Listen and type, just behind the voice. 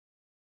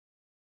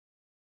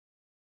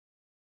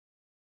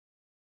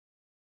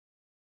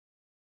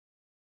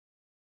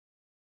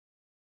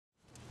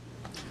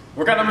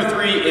Workout number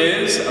 3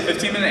 is a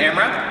 15-minute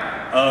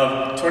AMRAP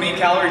of 20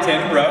 calorie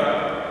tandem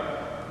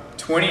row,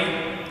 20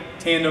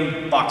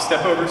 tandem box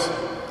step overs,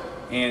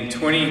 and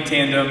 20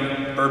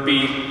 tandem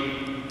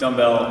burpee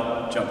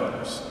dumbbell jump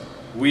overs.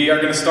 We are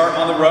going to start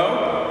on the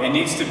row. It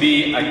needs to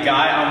be a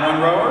guy on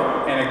one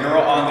rower and a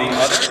girl on the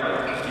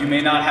other. You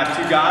may not have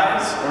 2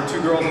 guys or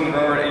 2 girls in the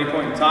rower at any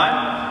point in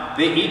time.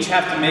 They each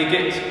have to make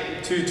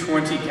it to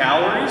 20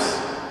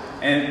 calories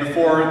and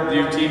before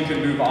your team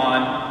can move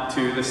on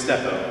to the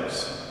step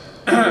overs.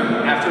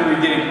 After we're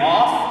getting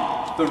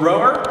off the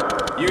rower,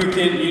 you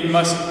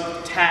must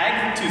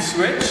tag to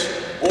switch,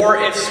 or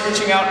if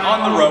switching out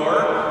on the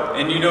rower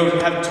and you don't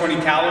have 20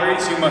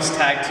 calories, you must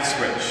tag to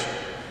switch.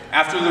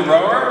 After the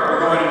rower, we're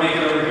going to make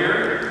it over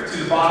here to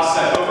the box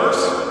step overs.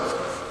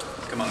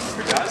 Come on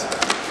over here, guys.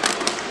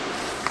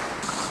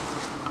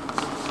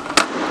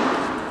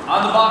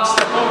 On the box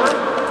step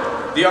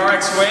over, the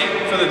RX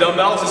weight for the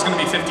dumbbells is going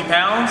to be 50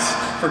 pounds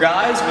for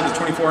guys with a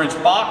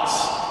 24-inch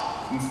box,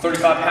 and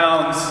 35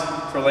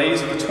 pounds for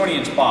ladies with a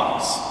 20-inch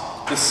box.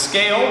 The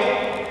scale,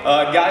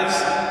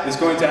 guys, is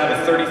going to have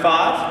a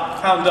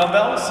 35-pound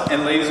dumbbells,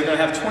 and ladies are going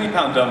to have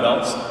 20-pound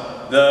dumbbells.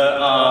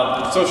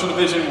 The social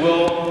division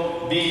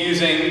will be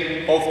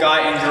using both guy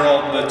and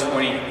girl the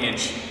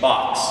 20-inch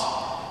box.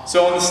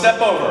 So on the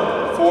step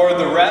over, for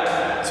the rep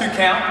to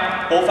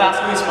count, both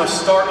athletes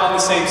must start on the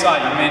same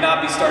side. You may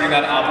not be starting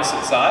on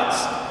opposite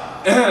sides.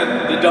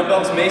 The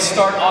dumbbells may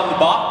start on the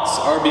box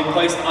or be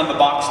placed on the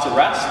box to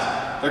rest.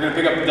 They're going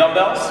to pick up the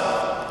dumbbells.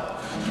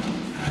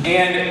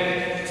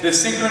 And the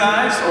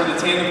synchronized or the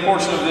tandem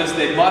portion of this,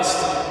 they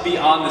must be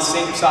on the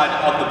same side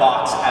of the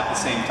box at the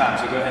same time.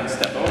 So go ahead and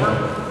step over.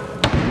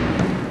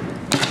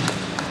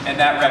 And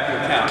that rep will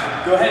count.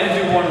 Go ahead and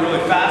do one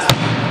really fast.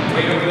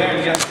 Wait over there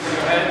and Jessica,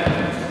 go ahead.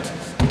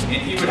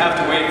 And he would have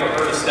to wait for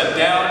her to step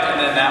down, and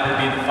then that would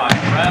be the final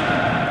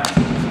rep.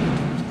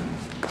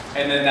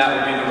 And then that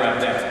would be the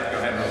rep there. Go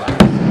ahead and relax.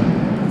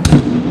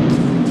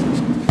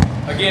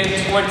 Again,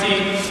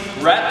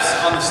 20 reps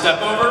on the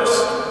step overs.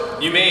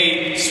 You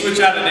may switch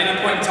out at any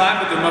point in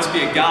time, but there must be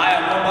a guy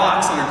on one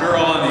box and a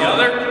girl on the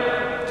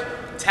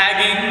other.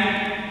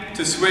 Tagging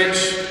to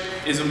switch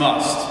is a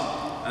must.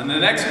 And the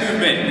next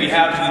movement, we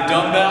have the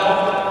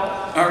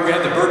dumbbell, or we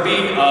have the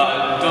burpee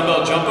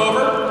dumbbell jump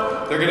over.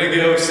 They're going to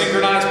go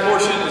synchronized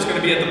portion. It's going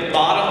to be at the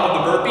bottom of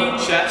the burpee,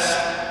 chest,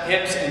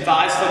 hips, and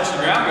thighs touch the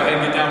ground. Go ahead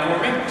and get down for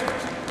me.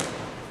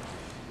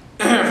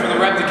 For the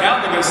rep to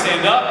count, they're going to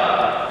stand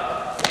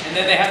up, and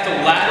then they have to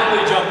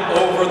laterally jump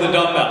over the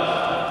dumbbell.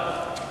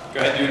 Go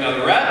ahead and do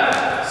another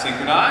rep.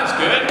 Synchronize,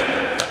 good.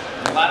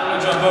 And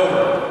laterally jump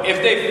over. If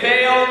they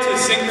fail to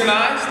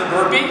synchronize the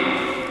burpee,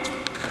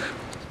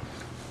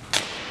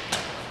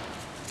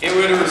 it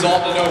would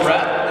result in no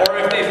rep. Or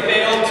if they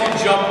fail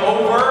to jump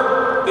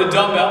over the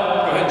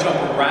dumbbell, go ahead and jump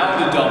around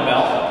the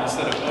dumbbell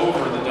instead of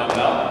over the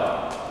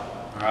dumbbell.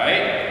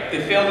 Alright? If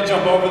they fail to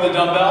jump over the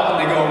dumbbell and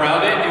they go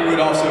around it, it would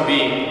also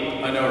be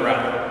a no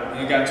rep. And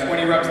you got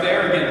 20 reps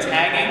there. Again,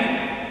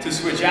 tagging to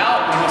switch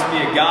out. There must be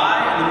a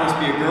guy and there must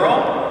be a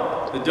girl.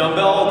 The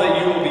dumbbell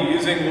that you will be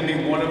using will be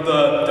one of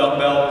the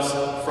dumbbells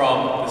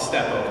from the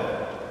step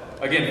over.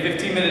 Again,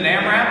 15-minute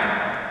AMRAP.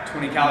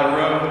 20 calorie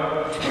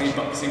row,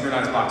 20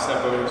 synchronized box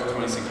step overs,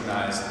 20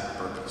 synchronized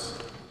burpees.